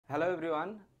Hello everyone,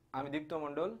 আমি দীপ্ত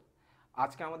মণ্ডল।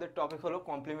 আজকে আমাদের টপিক হলো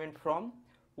কমপ্লিমেন্ট ফ্রম,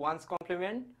 ওয়ান্স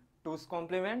কমপ্লিমেন্ট, টুস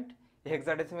complement,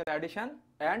 hexadecimal addition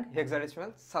and hexadecimal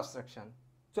subtraction.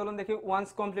 চলুন দেখি ওয়ান্স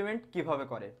কমপ্লিমেন্ট কিভাবে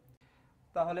করে।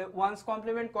 তাহলে ওয়ান্স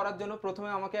কমপ্লিমেন্ট করার জন্য প্রথমে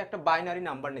আমাকে একটা বাইনারি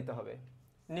নাম্বার নিতে হবে।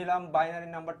 নিলাম বাইনারি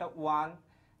নাম্বারটা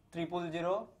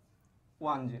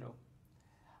 1000010।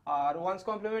 আর ওয়ান্স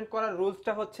কমপ্লিমেন্ট করার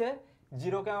রুলসটা হচ্ছে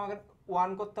জিরোকে আমাকে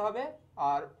 1 করতে হবে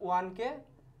আর 1কে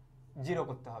 0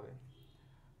 করতে হবে।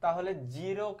 তাহলে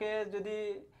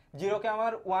জিরোকে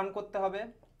আমার 1 করতে হবে,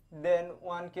 দেন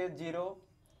 1কে 0,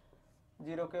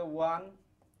 0কে 1,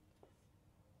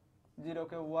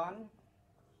 0কে 1,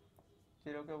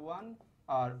 0কে 1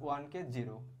 আর 1কে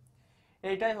 0।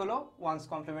 এইটাই হলো ওয়ান্স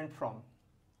কমপ্লিমেন্ট ফ্রম।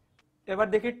 এবার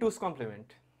দেখি টুস কমপ্লিমেন্ট।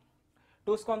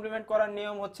 টুস কমপ্লিমেন্ট করার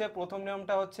নিয়ম হচ্ছে, প্রথম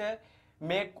নিয়মটা হচ্ছে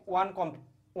make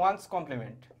once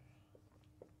complement.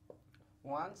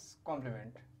 Once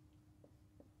complement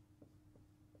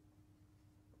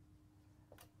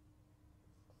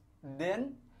দেন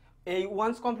এই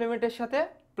ওয়ান্স কমপ্লিমেন্টের সাথে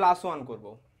 +1 করব,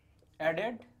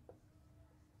 অ্যাডেড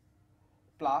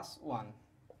 +1।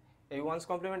 এই ওয়ান্স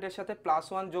কমপ্লিমেন্টের সাথে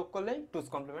 +1 যোগ করলেই টুস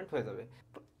কমপ্লিমেন্ট হয়ে যাবে।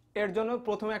 এর জন্য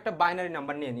প্রথমে একটা বাইনারি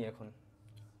নাম্বার নিয়ে নিই। এখন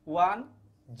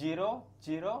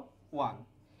 1001,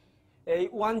 এই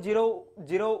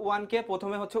 1001কে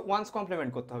প্রথমে হচ্ছে ওয়ান্স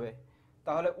কমপ্লিমেন্ট করতে হবে।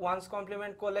 তাহলে ওয়ান্স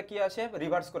কমপ্লিমেন্ট করলে কি আসে,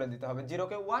 রিভার্স করে দিতে হবে।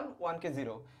 0কে 1, 1কে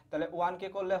 0। তাহলে 1কে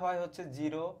করলে হয় হচ্ছে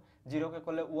 0, 0কে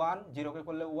করলে 1, 0কে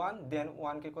করলে 1, দেন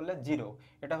 1কে করলে 0।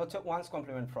 এটা হচ্ছে ওয়ান্স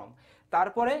কমপ্লিমেন্ট ফ্রম।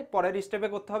 তারপরে পরের স্টেপে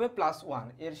করতে হবে +1।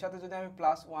 এর সাথে যদি আমি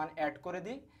 +1 অ্যাড করে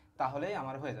দিই তাহলেই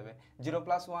আমার হয়ে যাবে 0 +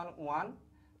 1 1,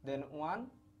 দেন 1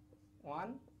 1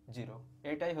 0।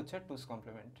 এটাই হচ্ছে টুস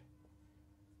কমপ্লিমেন্ট।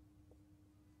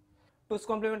 টুস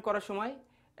কমপ্লিমেন্ট করার সময়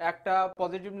একটা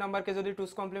পজিটিভ নাম্বারকে যদি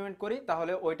টুস কমপ্লিমেন্ট করি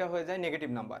তাহলে ওইটা হয়ে যায় নেগেটিভ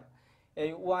নাম্বার।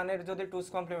 এই 1-এর যদি টুস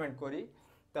কমপ্লিমেন্ট করি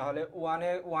তাহলে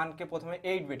 1কে প্রথমে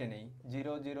 8 বিটে নেই,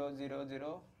 0 0 0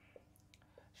 0,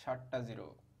 7টা 0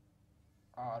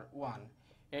 আর 1।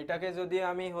 এইটাকে যদি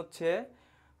আমি হচ্ছে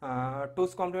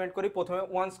টুস কমপ্লিমেন্ট করি, প্রথমে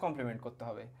ওয়ান্স কমপ্লিমেন্ট করতে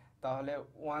হবে। তাহলে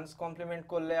ওয়ান্স কমপ্লিমেন্ট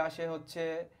করলে আসে হচ্ছে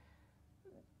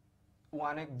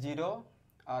 1 0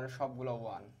 আর সবগুলো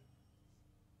 1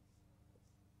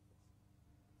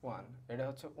 1। এটা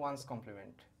হচ্ছে ওয়ান্স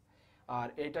কমপ্লিমেন্ট। আর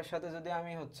এইটার সাথে যদি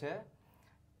আমি হচ্ছে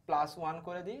 +1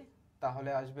 করে দিই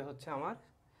তাহলে আসবে হচ্ছে আমার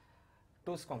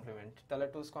টুস কমপ্লিমেন্ট। তাহলে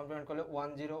টুস কমপ্লিমেন্ট করলে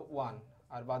 1 0 1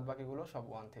 আর বাদ বাকিগুলো সব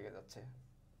 1 থেকে যাচ্ছে।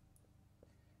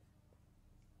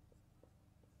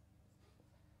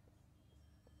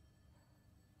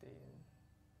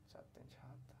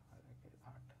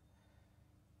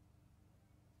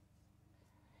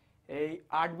 এই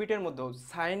 8 বিটের মধ্যে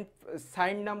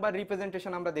সাইন নাম্বার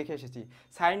রিপ্রেজেন্টেশন আমরা দেখে এসেছি।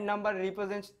 সাইন নাম্বার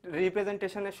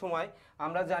রিপ্রেজেন্টেশনের সময়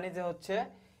আমরা জানি যে হচ্ছে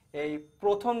এই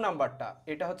প্রথম নাম্বারটা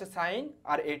এটা হচ্ছে সাইন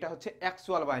আর এটা হচ্ছে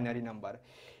অ্যাকচুয়াল বাইনারি নাম্বার।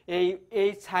 এই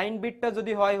সাইন বিটটা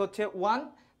যদি হয় হচ্ছে 1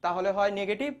 তাহলে হয়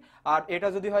নেগেটিভ, আর এটা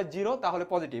যদি হয় 0 তাহলে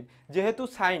পজিটিভ। যেহেতু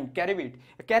সাইন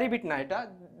ক্যারি বিট না, এটা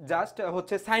জাস্ট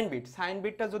হচ্ছে সাইন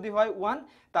বিটটা যদি হয় 1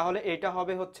 তাহলে এটা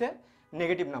হবে হচ্ছে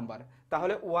নেগেটিভ নাম্বার।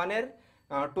 তাহলে 1-এর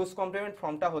টুস কমপ্লিমেন্ট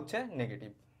ফর্মটা হচ্ছে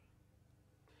নেগেটিভ।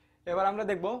 এবার আমরা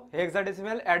দেখব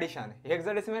হেক্সাডেসিমাল অ্যাডিশন।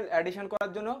 হেক্সাডেসিমাল অ্যাডিশন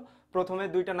করার জন্য প্রথমে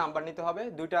দুইটা নাম্বার নিতে হবে,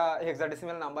 দুইটা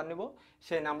হেক্সাডেসিমাল নাম্বার নেব,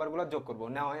 সেই নাম্বারগুলো যোগ করব।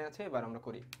 নেওয়া হয়ে আছে, এবার আমরা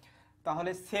করি।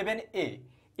 তাহলে 7A,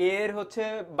 এর হচ্ছে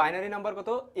বাইনারি নাম্বার কত,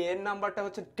 এর নাম্বারটা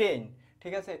হচ্ছে 10।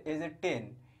 ঠিক আছে, এই যে 10,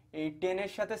 এই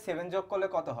 10-এর সাথে 7 যোগ করলে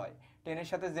কত হয়, 10-এর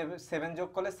সাথে 7 যোগ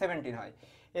করলে 17 হয়।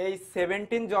 এই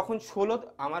 17 যখন 16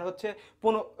 আমার হচ্ছে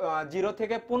 0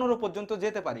 থেকে 15 পর্যন্ত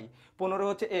যেতে পারি। 15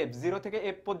 হচ্ছে F, 0 থেকে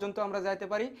F পর্যন্ত আমরা যাইতে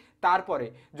পারি। তারপরে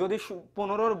যদি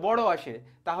 15-র বড় আসে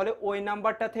তাহলে ওই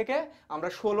নাম্বারটা থেকে আমরা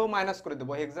 16 মাইনাস করে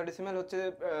দেবো। হেক্সাডেসিমাল হচ্ছে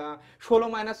 16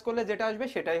 মাইনাস করলে যেটা আসবে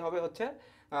সেটাই হবে হচ্ছে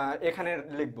এখানে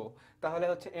লিখবো। তাহলে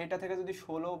হচ্ছে এটা থেকে যদি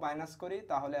 16 মাইনাস করি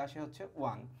তাহলে আসে হচ্ছে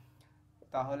 1।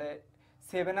 তাহলে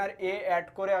 7 আর A অ্যাড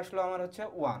করে আসলো আমার হচ্ছে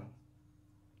 1।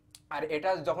 আর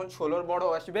এটা যখন 16-র বড়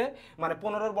আসবে, মানে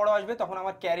 15-র বড় আসবে, তখন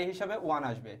আমার ক্যারি হিসাবে 1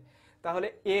 আসবে। তাহলে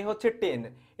A হচ্ছে 10,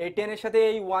 এই 10-এর সাথে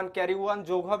এই 1 ক্যারি 1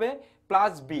 যোগ হবে,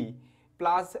 প্লাস B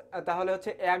প্লাস, তাহলে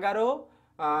হচ্ছে 11,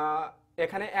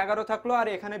 এখানে 11 থাকলো আর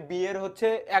এখানে B এর হচ্ছে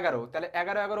 11, তাহলে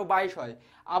 11 11 22 হয়।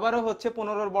 আবারও হচ্ছে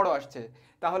 15-র বড় আসছে,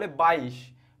 তাহলে 22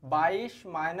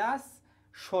 মাইনাস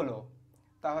 16,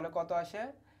 তাহলে কত আসে,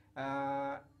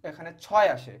 এখানে 6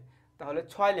 আসে। তাহলে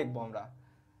 6 লিখবো আমরা,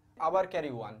 আবার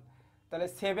ক্যারি 1। তাহলে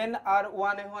 7 আর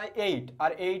 1 এ হয় 8,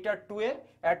 আর 8 আর 2 এ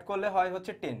অ্যাড করলে হয়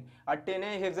হচ্ছে 10, আর 10 এ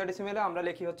হেক্সাডেসিমালে আমরা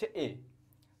লিখি হচ্ছে A।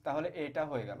 তাহলে এটা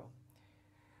হয়ে গেল।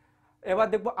 এবার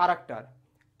দেখবো আরেকটার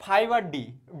 5 আর D।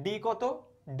 D কত,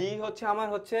 D হচ্ছে আমার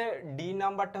হচ্ছে D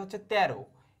নাম্বারটা হচ্ছে 13।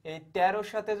 এই 13-র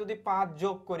সাথে যদি 5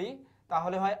 যোগ করি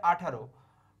তাহলে হয় 18।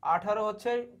 18 হচ্ছে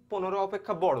 15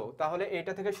 অপেক্ষা বড়, তাহলে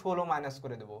এইটা থেকে 16 মাইনাস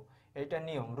করে দেব। এইটা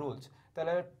নিয়ম, রুলস।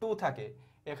 তাহলে 2 থাকে,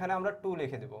 এখানে আমরা 2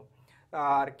 লিখে দেব।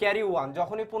 আর ক্যারি 1,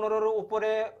 যখনই 15-র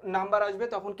উপরে নাম্বার আসবে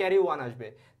তখন ক্যারি 1 আসবে।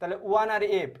 তাহলে 1 আর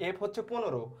এফ, এফ হচ্ছে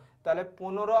 15, তাহলে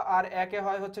 15 আর 1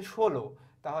 হয় হচ্ছে 16,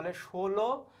 তাহলে 16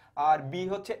 আর বি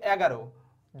হচ্ছে 11,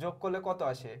 যোগ করলে কত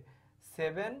আসে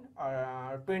 7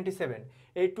 আর 27।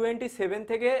 এই 27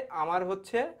 থেকে আমার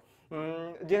হচ্ছে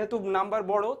যেহেতু নাম্বার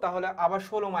বড় তাহলে আবার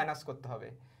 16 মাইনাস করতে হবে।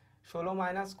 16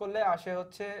 মাইনাস করলে আসে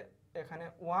হচ্ছে এখানে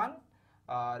 1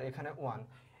 আর এখানে 1,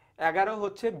 11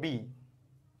 হচ্ছে বি,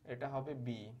 এটা হবে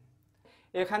বি।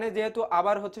 এখানে যেহেতু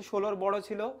আবার হচ্ছে 16-র বড়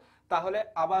ছিল তাহলে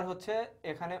আবার হচ্ছে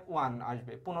এখানে 1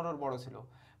 আসবে, 15-র বড় ছিল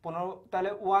 15,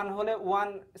 তাহলে 1 হলে 1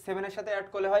 7-এর সাথে অ্যাড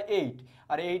করলে হয় 8,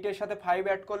 আর 8-এর সাথে 5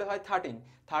 অ্যাড করলে হয় 13।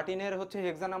 13-এর হচ্ছে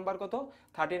হেক্সা নাম্বার কত,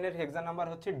 13-এর হেক্সা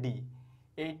নাম্বার হচ্ছে ডি।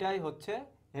 এইটাই হচ্ছে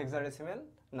হেক্সাডেসিমেল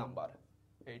নাম্বার,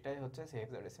 এইটাই হচ্ছে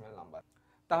হেক্সাডেসিমেল নাম্বার।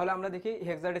 তাহলে আমরা দেখি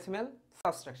হেক্সাডেসিমেল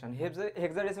সাবট্রাকশন।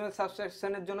 হেক্সাডেসিমেল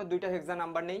সাবট্রাকশনের জন্য দুইটা হেক্সা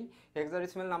নাম্বার নেই,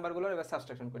 হেক্সাডেসিমেল নাম্বারগুলোর এবার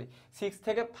সাবট্রাকশন করি। 6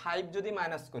 থেকে 5 যদি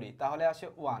মাইনাস করি তাহলে আসে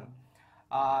 1,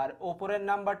 আর ওপরের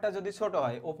নাম্বারটা যদি ছোট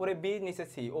হয়, ওপরে বি নিচে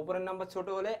সি, ওপরের নাম্বার ছোট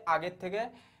হলে আগের থেকে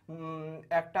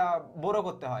একটা বড়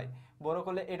করতে হয়, বড়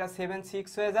করলে এটা 7 6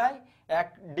 হয়ে যায়, এক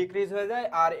ডিক্রিজ হয়ে যায়,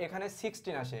 আর এখানে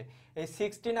 16 আসে। এই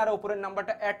 16 আর ওপরের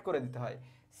নাম্বারটা অ্যাড করে দিতে হয়।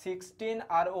 16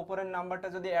 আর ওপরের নাম্বারটা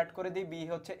যদি অ্যাড করে দিই, বি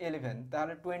হচ্ছে 11,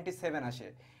 তাহলে 27 আসে।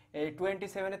 এই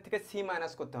 27-এর থেকে সি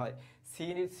মাইনাস করতে হয়।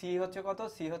 সি হচ্ছে কত,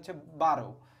 সি হচ্ছে 12,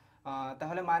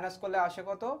 তাহলে মাইনাস করলে আসে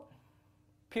কত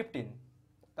 15।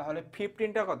 তাহলে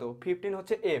 15টা কত, 15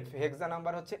 হচ্ছে এফ, হেক্সা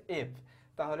নাম্বার হচ্ছে এফ,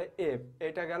 তাহলে এফ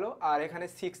এটা গেল। আর এখানে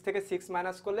 6 থেকে 6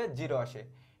 মাইনাস করলে 0 আসে।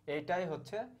 এইটাই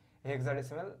হচ্ছে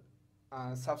হেক্সাডেসিমাল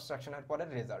সাবট্রাকশনের পরের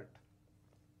রেজাল্ট।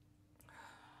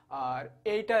 আর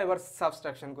এইটা এবার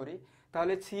সাবট্রাকশন করি,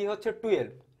 তাহলে সি হচ্ছে 12,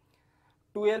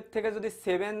 12 থেকে যদি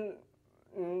 7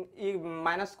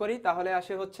 মাইনাস করি তাহলে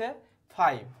আসে হচ্ছে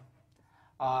 5,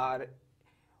 আর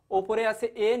ওপরে আছে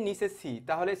এ নিচে সি,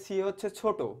 তাহলে সি হচ্ছে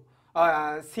ছোট,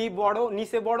 সি বড়,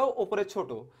 নিচে বড় ওপরে ছোট,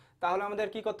 তাহলে আমাদের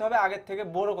কি করতে হবে, আগের থেকে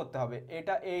বড় করতে হবে।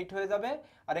 এটা 8 হয়ে যাবে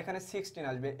আর এখানে 16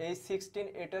 আসবে, এই 16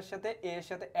 এটার সাথে এ এর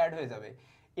সাথে অ্যাড হয়ে যাবে,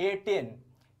 এ 10,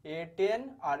 এ 10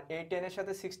 আর এই 10 এর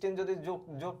সাথে 16 যদি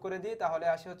যোগ করে দিই তাহলে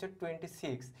আসে হচ্ছে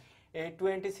 26। এই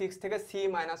 26 থেকে সি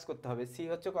মাইনাস করতে হবে, সি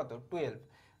হচ্ছে কত 12,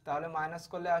 তাহলে মাইনাস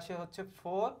করলে আসে হচ্ছে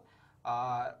 4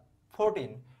 আর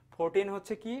 14। 14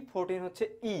 হচ্ছে কি, 14 হচ্ছে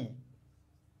ই,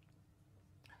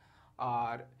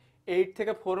 আর 8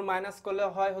 থেকে 4 মাইনাস করলে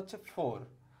হয় হচ্ছে 4,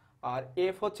 আর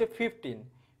এফ হচ্ছে 15।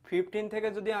 15 থেকে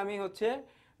যদি আমি হচ্ছে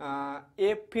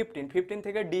এফ 15, 15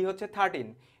 থেকে ডি হচ্ছে 13,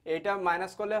 এইটা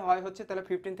মাইনাস করলে হয় হচ্ছে, তাহলে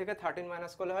 15 থেকে 13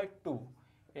 মাইনাস করলে হয় 2।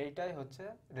 এইটাই হচ্ছে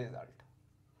রেজাল্ট।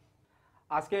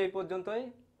 আজকে এই পর্যন্তই,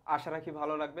 আশা রাখি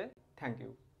ভালো লাগবে। Thank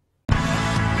you.